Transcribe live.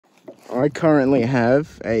I currently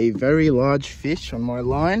have a very large fish on my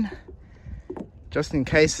line. Just in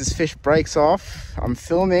case this fish breaks off, I'm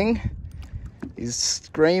filming. He's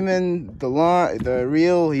screaming the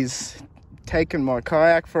reel. He's taking my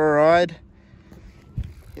kayak for a ride.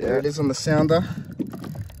 There it is on the sounder.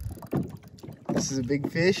 This is a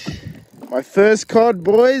big fish. My first cod,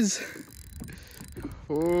 boys.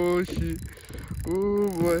 Oh shit. Oh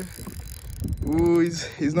boy. Oh,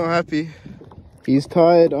 he's not happy. He's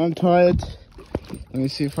tired, I'm tired. Let me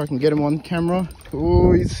see if I can get him on camera.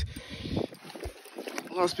 Oh, he's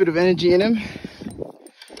last bit of energy in him.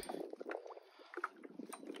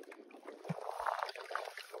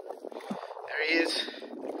 There he is.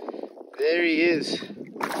 There he is.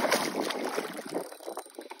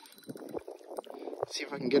 See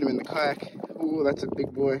if I can get him in the kayak. Oh, that's a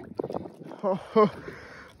big boy. Oh,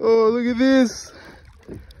 look at this.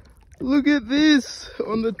 Look at this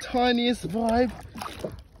on the tiniest vibe.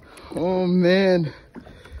 Oh man.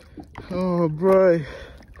 Oh bro.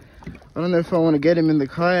 I don't know if I want to get him in the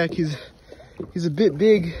kayak. He's a bit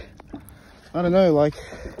big. I don't know, like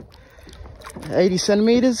 80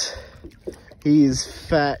 centimeters. He is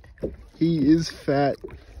fat. He is fat.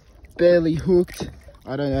 Barely hooked.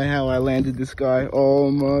 I don't know how I landed this guy. Oh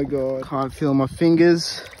my god. Can't feel my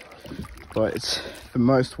fingers. But it's the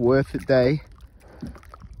most worth it day.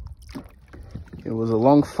 It was a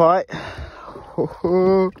long fight.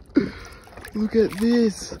 Oh, look at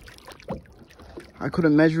this. I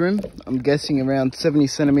couldn't measure him. I'm guessing around 70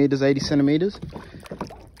 centimeters, 80 centimeters.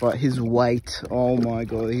 But his weight, oh my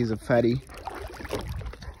god, he's a fatty.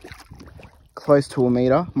 Close to a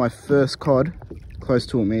meter. My first cod, close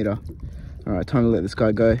to a meter. All right, time to let this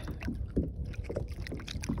guy go.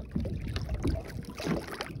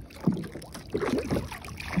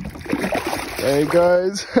 There he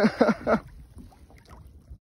goes.